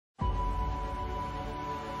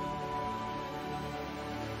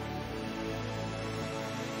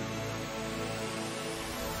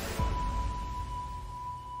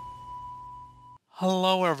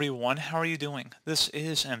Hello everyone, how are you doing? This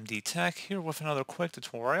is MD Tech here with another quick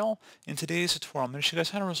tutorial. In today's tutorial, I'm going to show you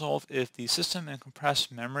guys how to resolve if the system and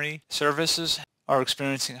compressed memory services are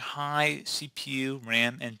experiencing high CPU,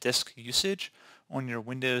 RAM, and disk usage on your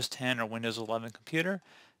Windows 10 or Windows 11 computer.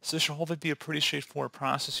 So this should hopefully be a pretty straightforward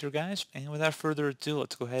process here, guys. And without further ado,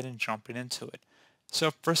 let's go ahead and jump right into it.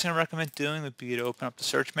 So first thing I recommend doing would be to open up the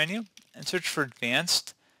search menu and search for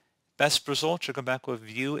Advanced. Best result should come back with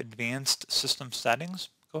View Advanced System Settings.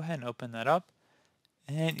 Go ahead and open that up.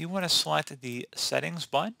 And you want to select the Settings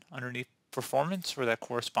button underneath Performance, where that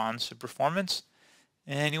corresponds to Performance.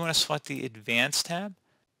 And you want to select the Advanced tab.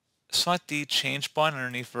 Select the Change button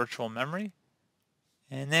underneath Virtual Memory.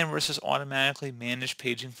 And then where it says Automatically Manage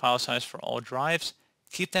Paging File Size for all drives,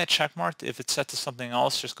 keep that check marked. If it's set to something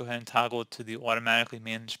else, just go ahead and toggle it to the Automatically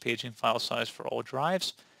Manage Paging File Size for all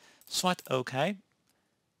drives. Select OK.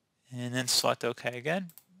 And then select OK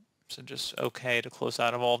again. So just OK to close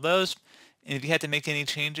out of all of those. And if you had to make any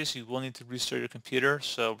changes, you will need to restart your computer.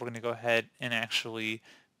 So we're going to go ahead and actually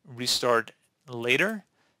restart later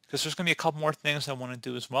because there's going to be a couple more things I want to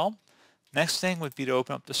do as well. Next thing would be to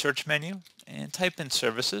open up the search menu and type in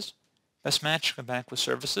services. Best match, come back with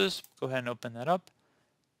services. Go ahead and open that up.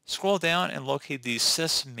 Scroll down and locate the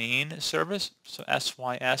sysmain service. So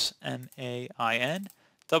SYSMAIN.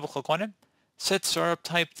 Double click on it. Set startup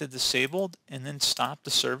type to disabled and then stop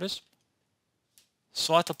the service.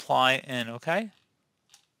 Select apply and OK.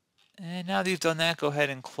 And now that you've done that, go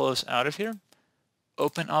ahead and close out of here.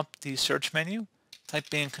 Open up the search menu,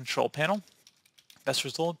 type in control panel. Best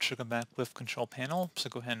result should come back with control panel, so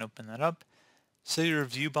go ahead and open that up. Set your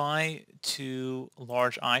view by to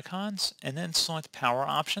large icons and then select power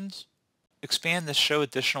options. Expand the show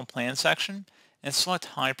additional plan section and select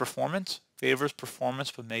high performance. Favors performance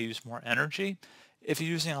but may use more energy. If you're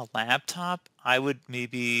using a laptop, I would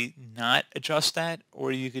maybe not adjust that,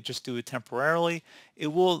 or you could just do it temporarily. It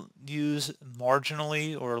will use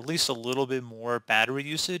marginally or at least a little bit more battery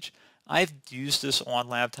usage. I've used this on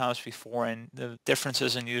laptops before, and the difference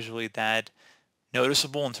isn't usually that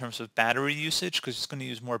noticeable in terms of battery usage because it's going to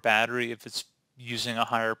use more battery if it's using a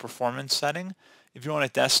higher performance setting. If you're on a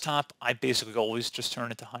desktop, I basically always just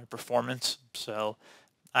turn it to high performance. So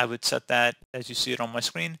I would set that as you see it on my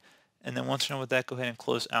screen. And then once you're done with that, go ahead and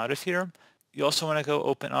close out of here. You also want to go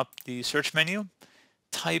open up the search menu,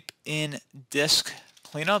 type in disk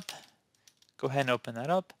cleanup. Go ahead and open that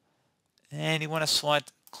up. And you want to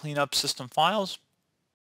select cleanup system files.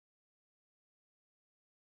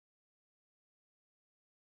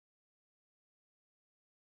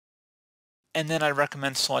 And then I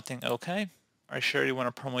recommend selecting OK. Are you sure you want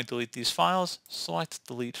to permanently delete these files? Select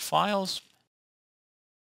delete files.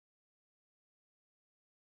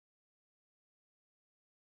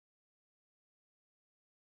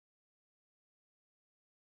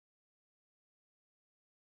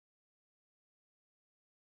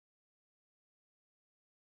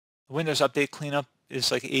 The Windows Update cleanup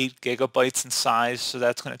is like 8 gigabytes in size, so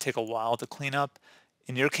that's going to take a while to clean up.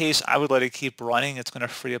 In your case, I would let it keep running. It's going to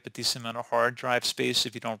free up a decent amount of hard drive space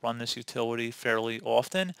if you don't run this utility fairly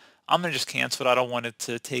often. I'm going to just cancel it. I don't want it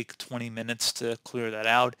to take 20 minutes to clear that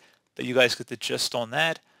out, but you guys get the gist on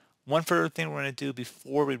that. One further thing we're going to do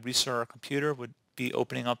before we restart our computer would be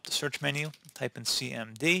opening up the search menu, type in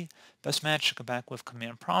CMD. Best match should come back with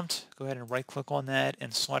command prompt. Go ahead and right click on that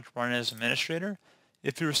and select run as administrator.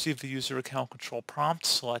 If you receive the user account control prompt,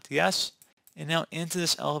 select yes. And now into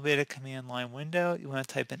this elevated command line window, you want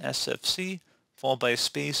to type in SFC, followed by a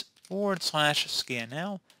space, / scan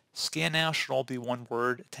now. Scan now should all be one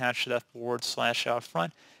word attached to that / out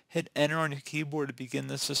front. Hit enter on your keyboard to begin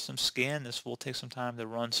the system scan. This will take some time to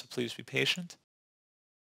run, so please be patient.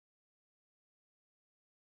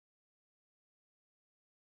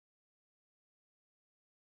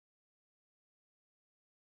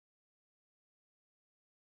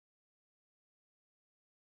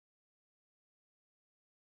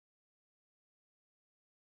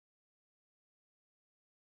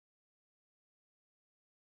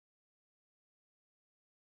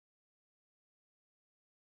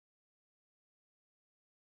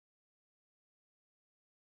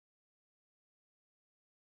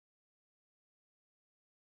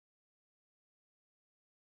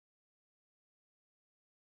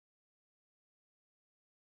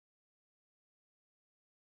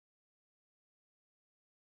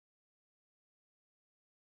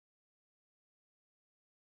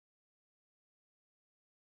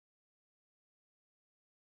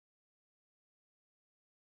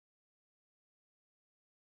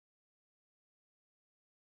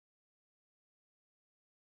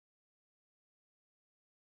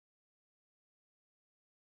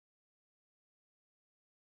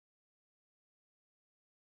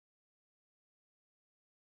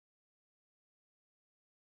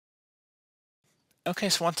 Okay,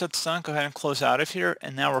 so once that's done, go ahead and close out of here,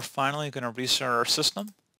 and now we're finally going to restart our system.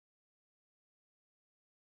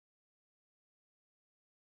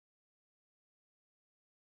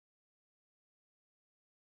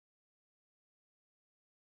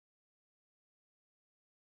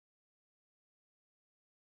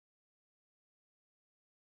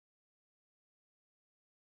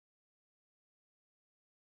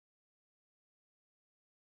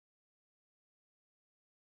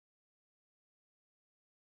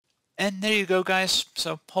 And there you go, guys.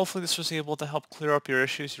 So hopefully this was able to help clear up your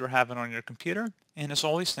issues you were having on your computer. And as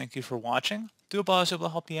always, thank you for watching. Do hope I was able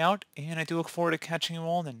to help you out, and I do look forward to catching you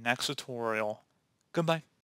all in the next tutorial. Goodbye.